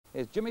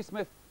is Jimmy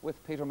Smith with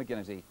Peter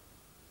McGinnity.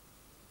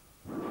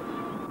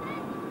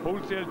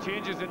 Wholesale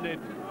changes in the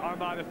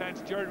Armagh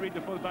defence. Gerard Reid,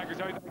 the full-back,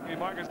 is out.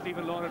 Marcus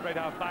Stephen Lawn at right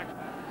half-back.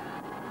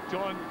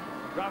 John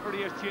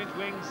Rafferty has changed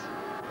wings.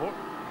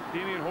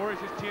 Damien Horace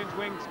has changed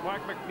wings.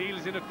 Mark McNeil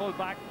is in at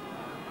full-back.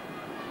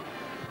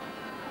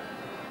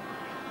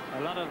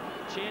 A lot of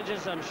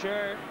changes, I'm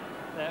sure.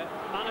 The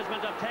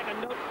management have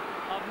taken note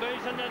of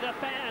moves in the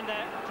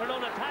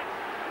Tyrone attack.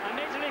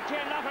 Immediately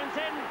Kieran Loughran's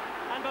in,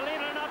 and believe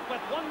it or not,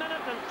 with 1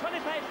 minute and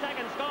 25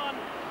 seconds gone,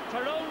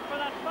 Tyrone, for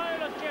that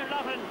foul of Kieran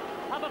Loughran,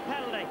 have a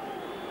penalty.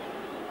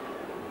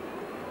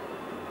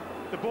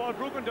 The ball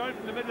broken down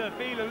from the middle of the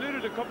field,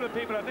 eluded a couple of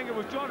people. I think it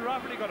was John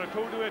Rafferty got a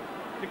toe to it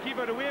to keep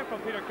it away from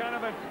Peter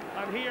Canavan.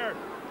 And here,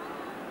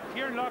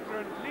 Kieran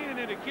Loughran leaning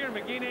into Kieran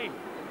McGeaney.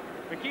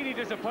 McGeaney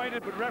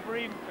disappointed, but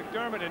referee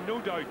McDermott in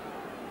no doubt.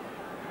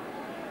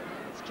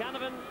 It's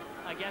Canavan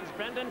against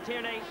Brendan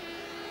Tierney.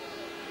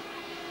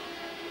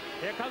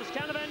 Here comes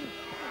Canavan.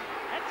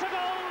 It's a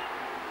goal.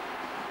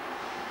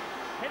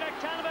 Peter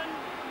Canavan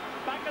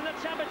back in the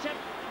championship.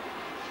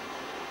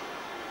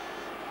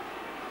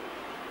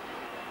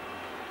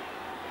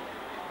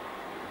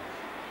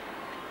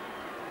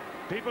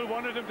 People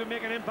wanted him to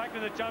make an impact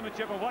in the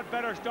championship, and what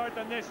better start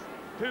than this?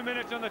 2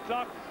 minutes on the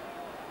clock,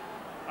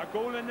 a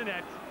goal in the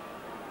net.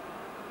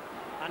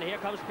 And here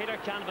comes Peter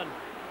Canavan.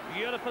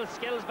 Beautiful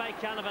skills by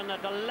Canavan,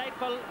 a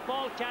delightful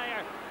ball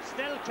carrier.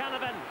 Still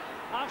Canavan.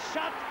 A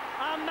shot,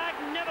 a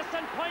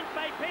magnificent point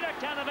by Peter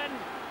Canavan.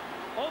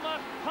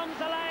 Omagh comes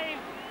alive,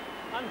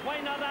 and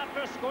why not after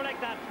a score like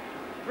that?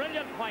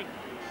 Brilliant point.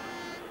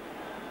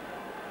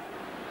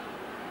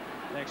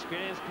 The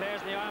experienced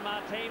players in the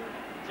Armagh team,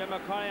 Jim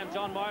McCurry and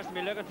John Morrison,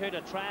 will be looking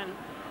to try and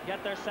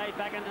get their side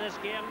back into this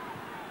game.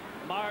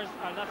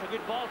 That's a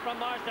good ball from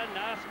Marsden.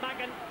 Now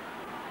smacking.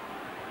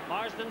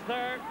 Marsden's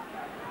there.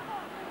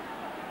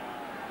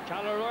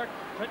 Cal O'Rourke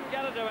couldn't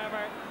get it,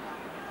 however.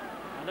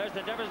 And there's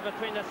the difference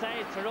between the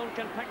sides. Tyrone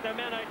can pick their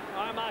men out,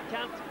 Armagh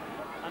can't.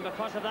 And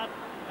because of that,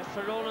 it's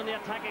Tyrone on the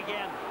attack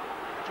again.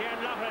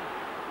 Kieran Loughran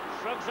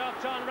shrugs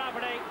off John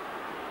Rafferty.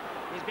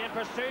 He's being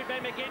pursued by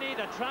McGinney.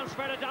 The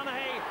transfer to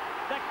Donaghy.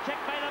 The kick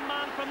by the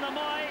man from the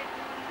Moy.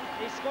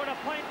 He scored a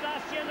point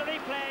last year in the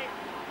replay.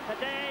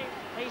 Today,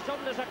 he's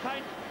opened his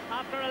account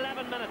after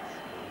 11 minutes.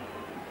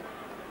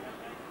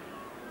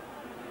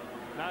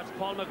 Now it's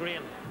Paul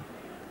McGrane.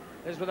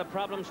 This is where the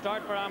problems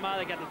start for Armagh.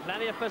 They're getting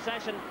plenty of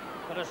possession,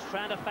 but it's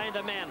trying to find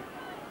a man.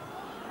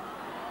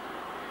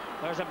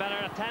 There's a better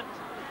attempt.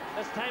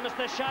 This time it's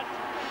the shot.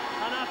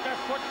 And after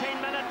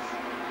 14 minutes,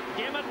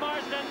 Diarmaid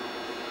Marsden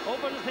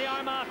opens the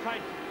Armagh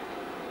account.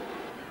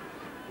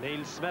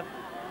 Neil Smith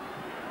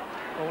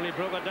only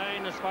broke it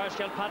down as far as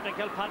Kilpatrick.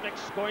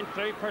 Kilpatrick's going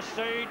through,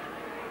 pursued,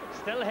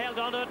 still held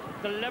on to it,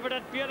 delivered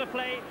it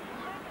beautifully.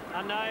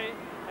 And now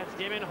it's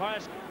Damien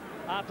Horace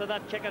after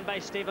that kicking by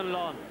Stephen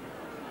Lawn.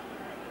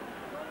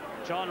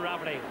 John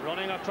Rafferty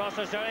running across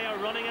this area,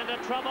 running into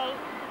trouble.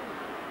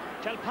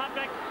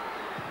 Kilpatrick,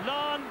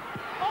 Lawn.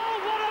 Oh,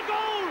 what a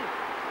goal!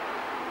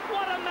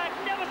 What a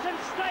magnificent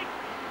strike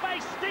by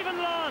Stephen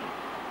Lawn.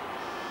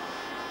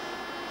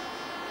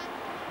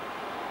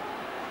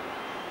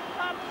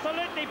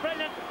 Absolutely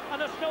brilliant,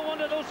 and it's no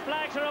wonder those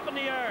flags are up in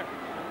the air.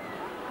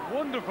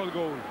 Wonderful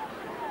goal.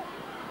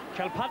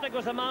 Kilpatrick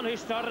was the man who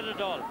started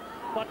it all,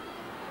 but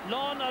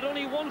Lawn had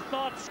only one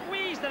thought,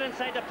 squeezed it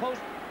inside the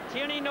post.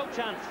 Tierney, no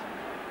chance.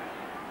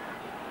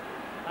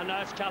 And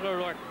now it's Cal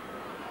O'Rourke.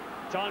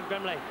 John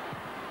Grimley.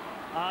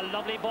 A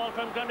lovely ball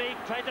from Grimley,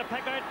 tried to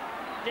pick out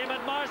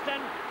Diarmaid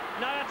Marsden.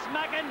 Now it's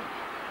Mackin.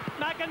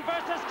 Mackin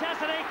versus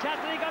Cassidy.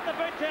 Cassidy got the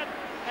boot to it.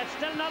 It's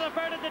still not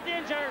averted the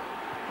danger.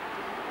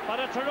 But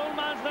a Tyrone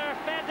man's there,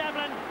 Faye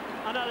Devlin,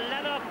 and a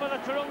let-off for the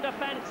Tyrone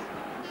defence.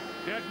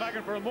 Yes,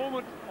 Mackin, for a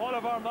moment, all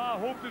of Armagh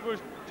hoped it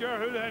was Ger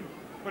Houlihan,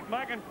 but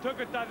Mackin took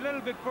it that little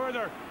bit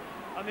further,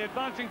 and the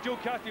advancing Joe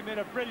Cassidy made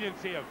a brilliant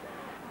save.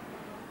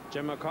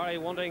 Jim McCurry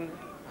wondering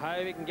how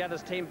he can get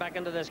his team back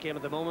into this game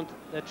at the moment.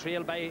 They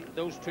trail by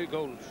those 2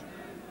 goals.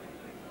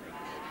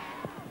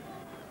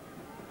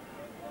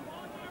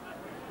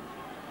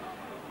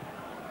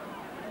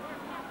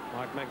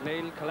 Mark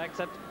McNeil collects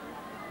it.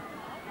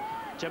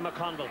 Jim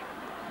McConville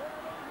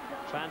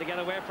trying to get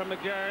away from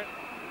McGurr.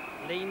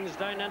 Leans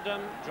down into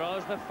him,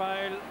 draws the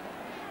foul.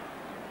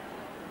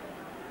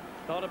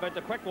 Thought about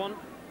the quick one.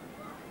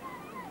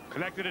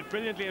 Collected it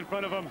brilliantly in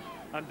front of him,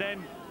 and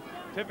then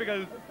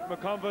typical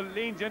McConville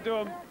leans into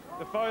him.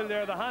 The foul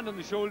there, the hand on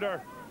the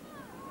shoulder.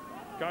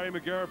 Gary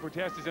McGurr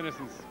protests his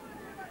innocence.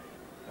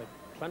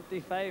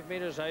 25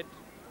 metres out.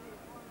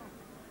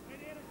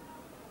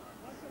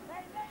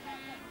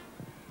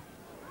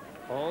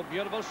 Oh,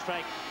 beautiful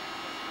strike.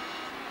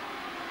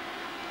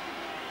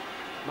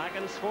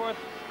 Mackin's fourth,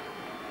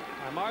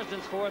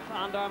 Marsden's fourth,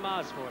 and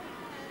Armagh's fourth.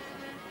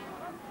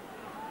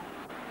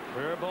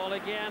 Poor ball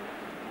again.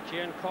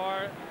 Kieran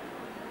Corr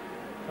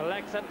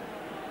collects it,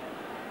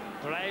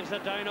 drives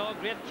it down. Oh,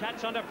 great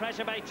catch under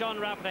pressure by John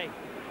Rafferty.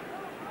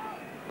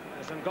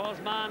 Listen,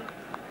 Gall's man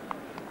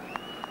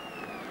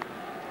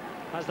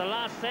has the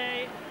last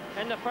say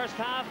in the first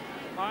half.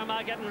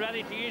 Armagh getting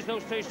ready to use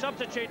those two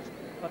substitutes,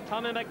 but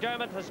Tommy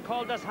McDermott has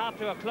called this half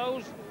to a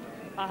close.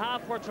 A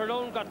half where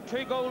Tyrone got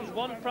 2 goals,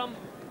 one from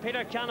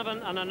Peter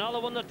Canavan and another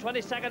one the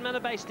 22nd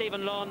minute by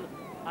Stephen Lawn.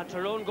 And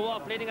Tyrone go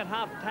off leading at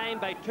half-time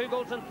by 2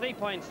 goals and 3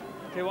 points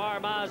to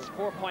Armagh's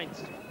 4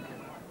 points.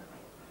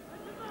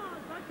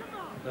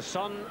 The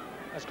sun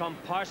has come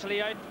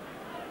partially out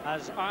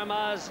as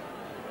Armagh's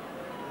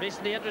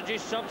recently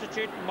introduced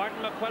substitute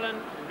Martin McQuillan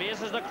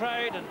raises the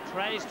crowd and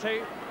tries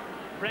to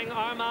bring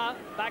Armagh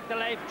back to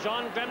life.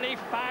 John Grimley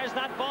fires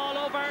that ball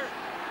over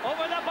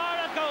the bar.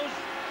 It goes.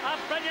 A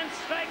brilliant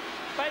strike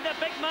by the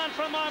big man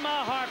from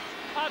Armagh Harps.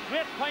 A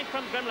great point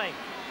from Grimley.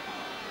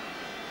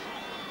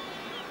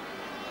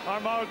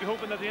 Armagh will be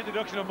hoping that the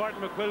introduction of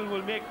Martin McQuillan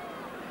will make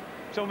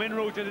some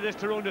inroads into this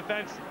Tyrone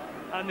defence,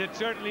 and it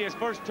certainly his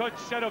first touch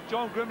set up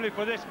John Grimley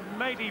for this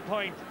mighty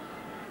point.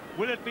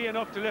 Will it be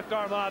enough to lift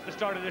Armagh at the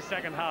start of this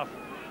second half?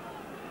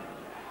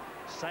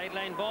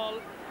 Sideline ball,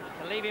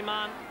 the Levy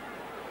man.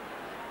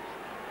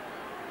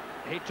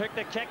 He took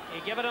the kick,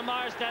 he gave it to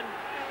Marsden.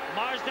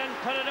 Marsden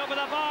put it over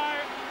the bar.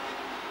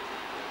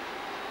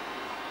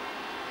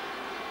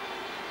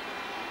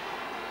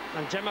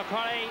 And Jim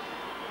McCurry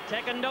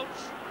taking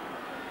notes.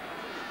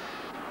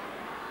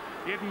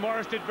 Aidan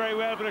Morris did very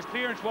well, but his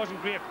clearance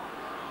wasn't great.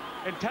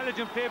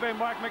 Intelligent play by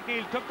Mark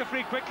McNeil, took the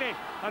free quickly,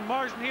 and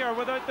Marsden here,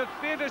 without the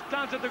faintest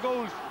glance at the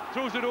goals,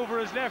 throws it over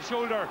his left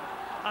shoulder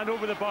and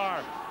over the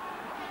bar.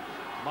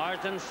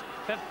 Marsden's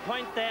 5th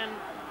point then.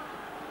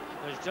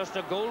 There's just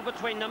a goal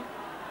between them.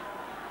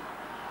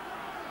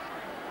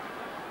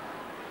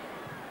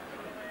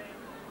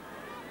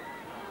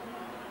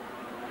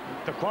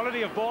 The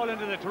quality of ball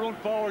into the Tyrone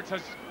forwards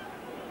has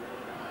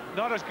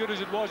not as good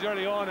as it was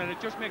early on, and it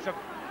just makes a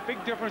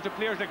big difference to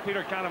players like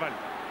Peter Canavan.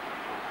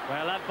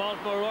 Well, that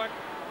Baltimore O'Rourke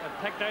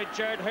picked out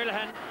Jared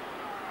Houlihan.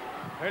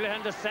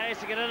 Houlihan decides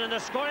to get in the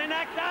scoring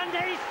act, and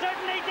he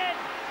certainly did.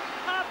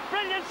 A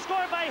brilliant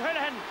score by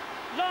Houlihan.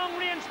 Long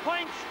range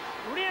points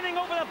raining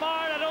over the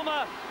bar at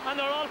Omagh, and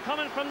they're all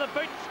coming from the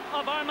boots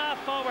of Armagh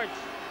forwards.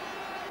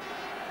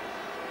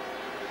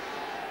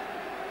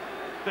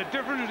 The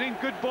difference between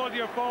good ball to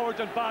your forwards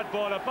and bad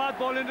ball. A bad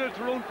ball into the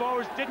Tyrone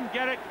forwards, didn't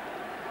get it.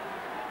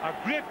 A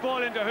great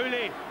ball into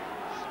Hooley.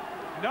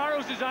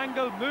 Narrows his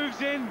angle, moves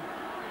in,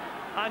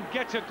 and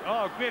gets it.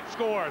 Oh, great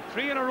score.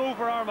 3 in a row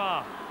for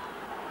Armagh.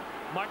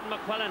 Martin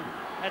McQuillan,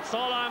 it's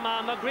all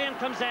Armagh. McGrane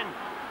comes in.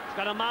 He's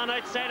got a man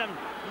outside him.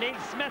 Neil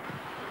Smith,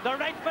 the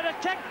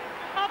right-footed kick.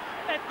 Up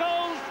it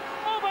goes.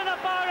 Over the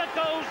bar it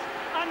goes.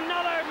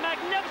 Another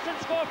magnificent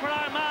score for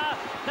Armagh.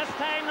 This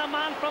time the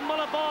man from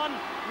Mullabone,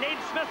 Neil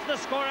Smith, the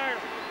scorer.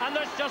 And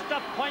there's just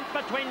a point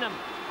between them.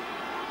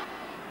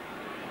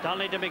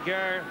 Donnelly to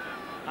McGurr,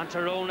 and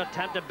Tyrone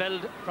attempt to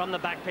build from the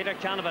back. Peter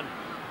Canavan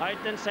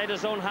out inside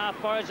his own half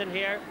forwards in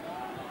here.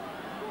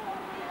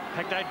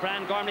 Picked out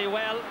Brian Gormley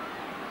well.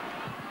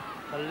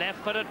 The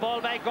left-footed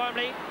ball by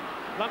Gormley.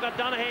 Plunkett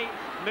Donaghy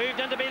moved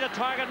in to be the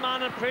target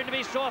man and proved to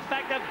be so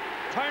effective.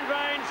 Turned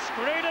round,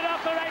 screwed it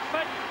off the right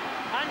foot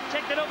and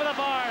kicked it over the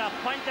bar. A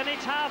point in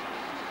each half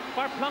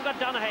for Plunkett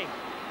Donaghy.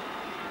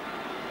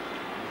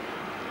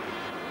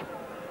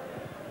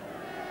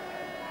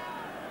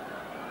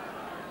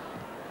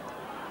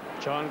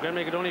 John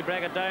Grimley could only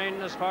break it down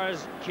as far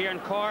as Kieran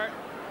Corr.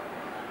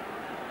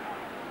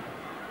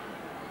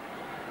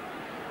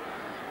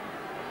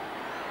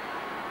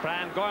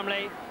 Brian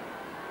Gormley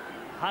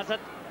has it.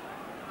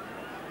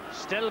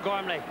 Still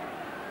Gormley.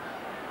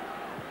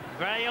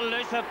 Very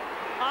elusive.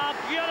 A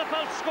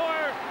beautiful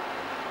score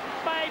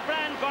by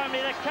Brian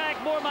Gormley, the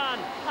Carrickmore man.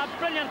 A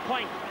brilliant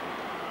point.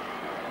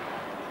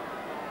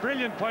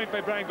 Brilliant point by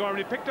Brian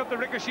Gormley. Picked up the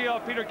ricochet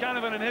off Peter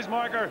Canavan and his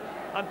marker,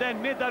 and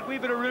then made that wee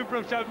bit of room for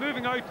himself,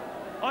 moving out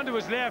onto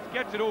his left,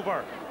 gets it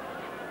over.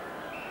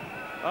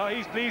 Oh,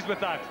 he's pleased with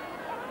that.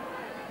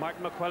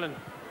 Martin McQuillan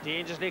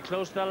dangerously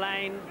close to the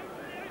line,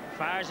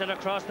 fires it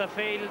across the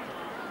field.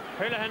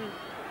 Houlihan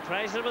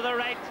tries it with the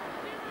right.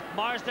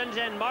 Marsden's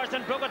in.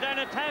 Marsden broke it down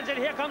at Townsend.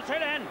 Here comes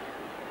Houlihan.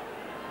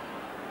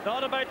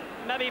 Thought about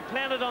maybe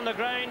playing it on the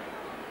ground.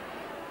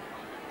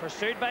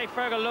 Pursued by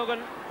Fergal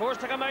Logan. Forced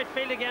to come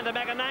outfield again to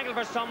make an angle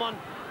for someone.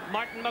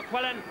 Martin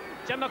McQuillan.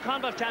 Jim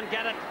McConville can't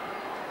get it.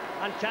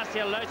 And Cassidy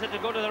allows it to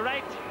go to the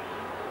right.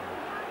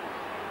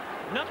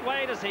 Not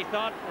wide as he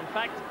thought. In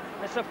fact,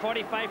 it's a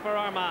 45 for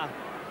Armagh.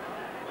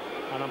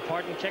 An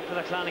important kick for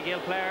the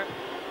Clonagale player.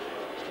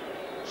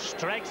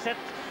 Strikes it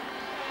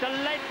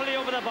delightfully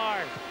over the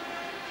bar.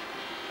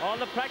 All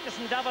the practice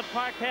in David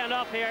Park paying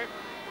off here.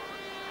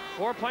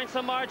 4 points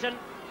of margin.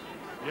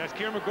 Yes,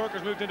 Kieran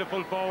McGurker's moved into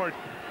full forward.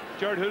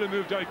 Jared Houlihan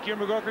moved out.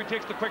 Kieran McGurker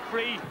takes the quick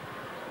free.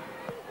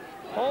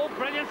 Oh,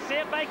 brilliant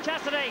save by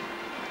Cassidy.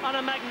 And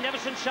a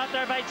magnificent shot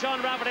there by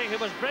John Rafferty, who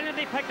was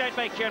brilliantly picked out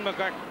by Kieran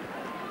McGurk.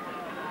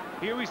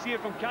 Here we see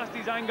it from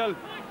Cassidy's angle.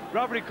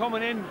 Rafferty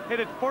coming in, hit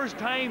it first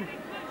time.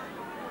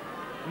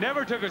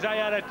 Never took his eye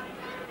at it.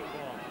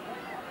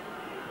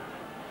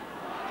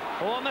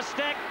 Oh, a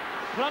mistake.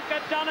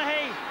 Plunkett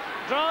Donaghy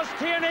draws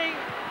Tierney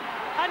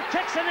and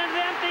kicks it into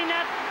the empty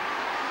net.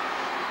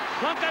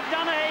 Plunkett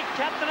Donaghy,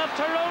 captain of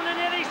Tyrone in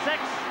 '86,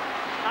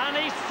 and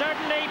he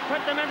certainly put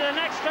them into the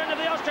next round of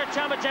the Ulster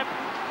Championship,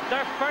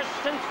 their first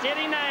since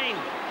 '89.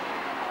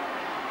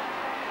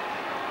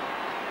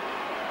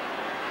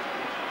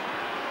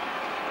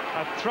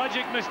 A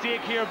tragic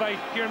mistake here by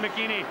Kieran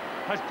McGeeney.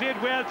 Has played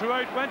well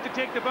throughout, went to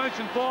take the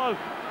bouncing ball.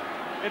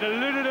 It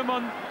eluded him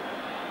on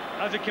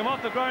as it came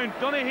off the ground.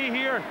 Donaghy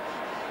here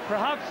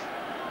perhaps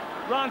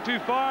ran too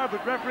far,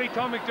 but referee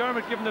Tom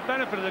McDermott gave him the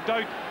benefit of the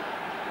doubt.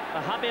 The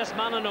happiest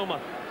man in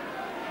Omagh.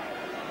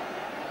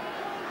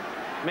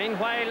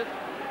 Meanwhile,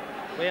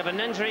 we have an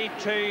injury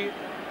to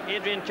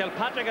Adrian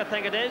Kilpatrick, I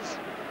think it is.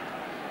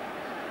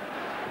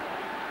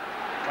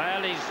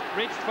 Well, he's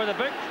reached for the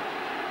book.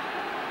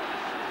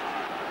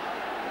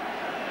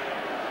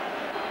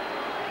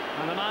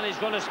 And the man he's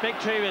going to speak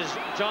to is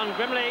John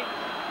Grimley.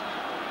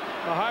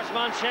 The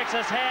horseman shakes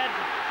his head,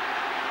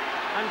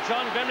 and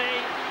John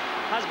Grimley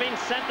has been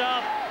sent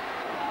off.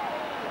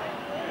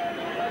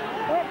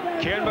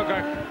 Kieran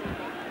McGurk,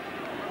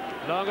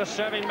 longest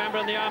serving member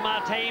in the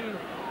Armagh team.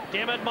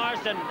 David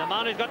Marsden, the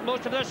man who's got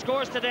most of their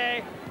scores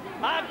today.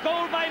 A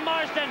goal by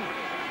Marsden.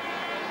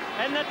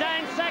 In the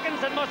dying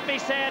seconds, it must be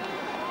said.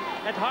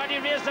 It hardly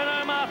raised an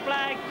Armagh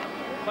flag,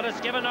 but it's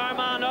given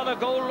Armagh another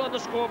goal on the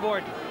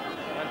scoreboard.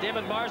 Well,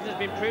 David Marsden has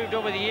been proved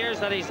over the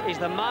years that he's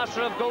the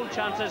master of goal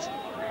chances,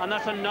 and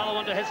that's another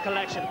one to his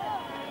collection.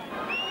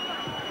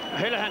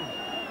 Houlihan,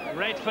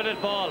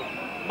 right-footed ball.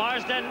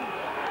 Marsden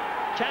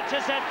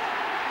catches it.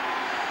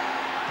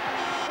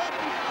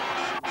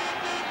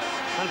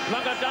 And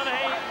Plunkett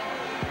Donaghy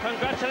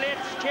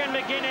congratulates Kieran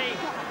McGeeney.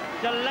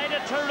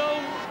 Delighted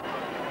Tyrone.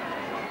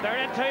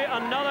 They're into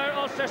another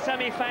Ulster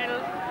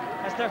semi-final.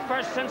 It's their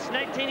first since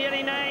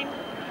 1989.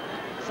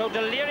 So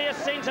delirious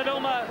scenes at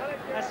Omagh,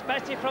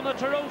 especially from the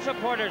Tyrone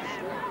supporters.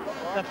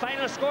 The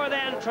final score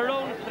then,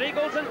 Tyrone 3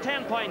 goals and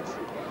 10 points.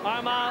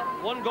 Armagh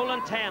 1 goal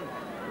and 10.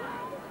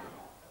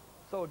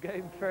 So a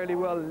game fairly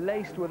well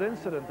laced with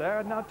incident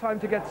there. Now time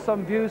to get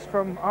some views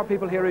from our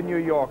people here in New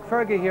York.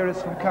 Fergie here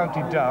is from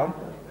County Down.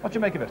 What do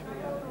you make of it?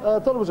 I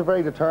thought it was a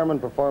very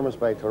determined performance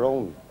by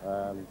Tyrone.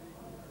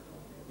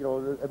 You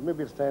know,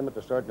 maybe it's time that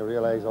they're starting to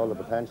realise all the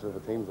potential of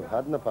the teams they've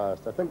had in the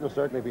past. I think there'll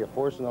certainly be a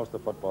force in Ulster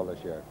football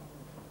this year.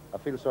 I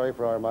feel sorry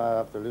for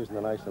Armagh after losing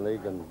the National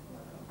League, and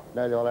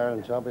now the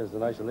All-Ireland champions, the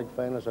National League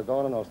finalists are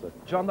gone in Ulster.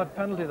 John, that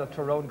penalty that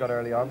Tyrone got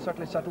early on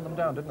certainly settled them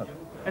down, didn't it?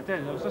 It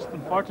did. It was just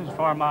unfortunate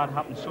for Armagh it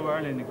happened so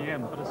early in the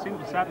game, but it seemed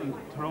to settle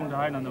Tyrone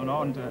down and they went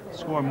on to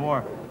score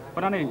more.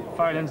 But any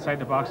foul inside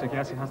the box, I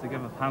guess he has to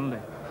give a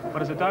penalty.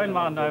 But as a down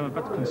man now, I'm a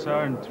bit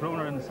concerned. Tyrone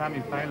are in the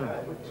semi-final,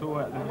 so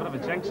there's a bit of a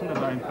jinx in the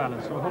down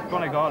fellas. So I hope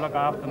Donegal look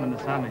after them in the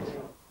semis.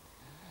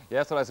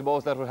 Yes, well, I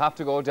suppose that would have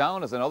to go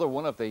down as another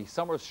one of the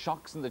summer's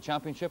shocks in the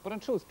championship. But in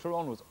truth,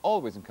 Tyrone was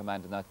always in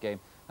command in that game,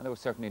 and there was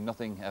certainly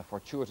nothing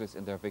fortuitous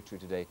in their victory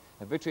today.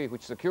 A victory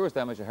which secures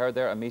them, as you heard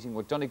there, a meeting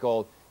with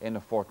Donegal in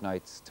a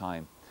fortnight's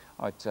time.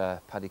 All right,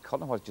 Paddy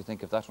Cullen, what did you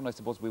think of that one? I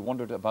suppose we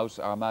wondered about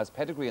Armagh's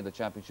pedigree in the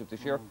championship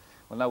this year.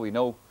 Well, now we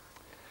know.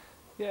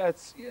 Yeah,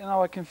 it's, you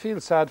know, I can feel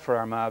sad for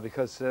Armagh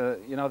because,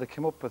 you know, they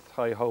came up with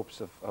high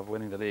hopes of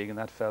winning the league and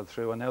that fell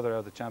through, and now they're out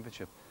of the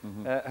championship.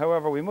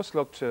 However, we must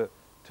look to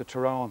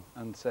Tyrone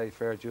and say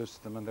fair dues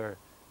to them, and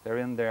they're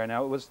in there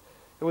now. It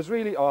was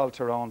really all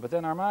Tyrone, but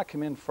then Armagh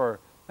came in for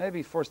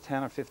maybe first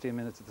 10 or 15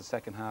 minutes of the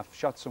second half,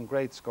 shot some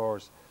great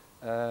scores,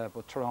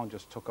 but Tyrone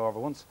just took over.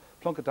 Once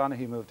Plunkett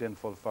Donaghy moved in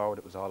full forward,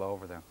 it was all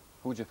over then.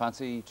 Who would you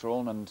fancy,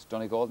 Tyrone and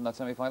Donegal in that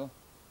semi-final?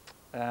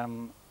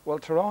 Well,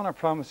 Tyrone are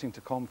promising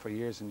to come for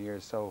years and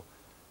years, so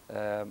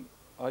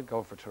I'd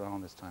go for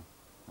Tyrone this time.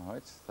 All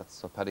right,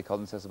 that's what Paddy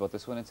Cullen says about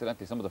this one.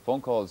 Incidentally, some of the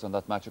phone calls on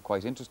that match are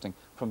quite interesting.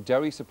 From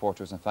Derry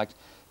supporters, in fact,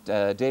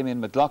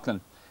 Damien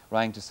McLaughlin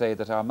rang to say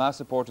that Armagh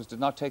supporters did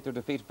not take their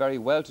defeat very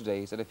well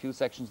today. He said a few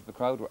sections of the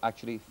crowd were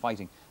actually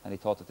fighting, and he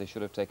thought that they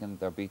should have taken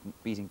their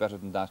beating better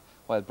than that.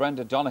 While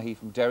Brenda Donaghy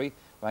from Derry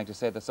rang to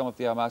say that some of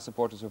the Armagh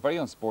supporters were very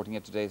unsporting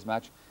at today's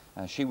match.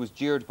 She was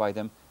jeered by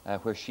them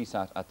where she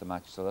sat at the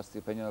match. So that's the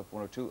opinion of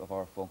one or two of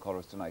our phone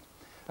callers tonight.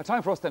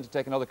 Time for us then to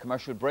take another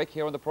commercial break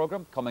here on the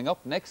programme. Coming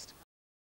up next,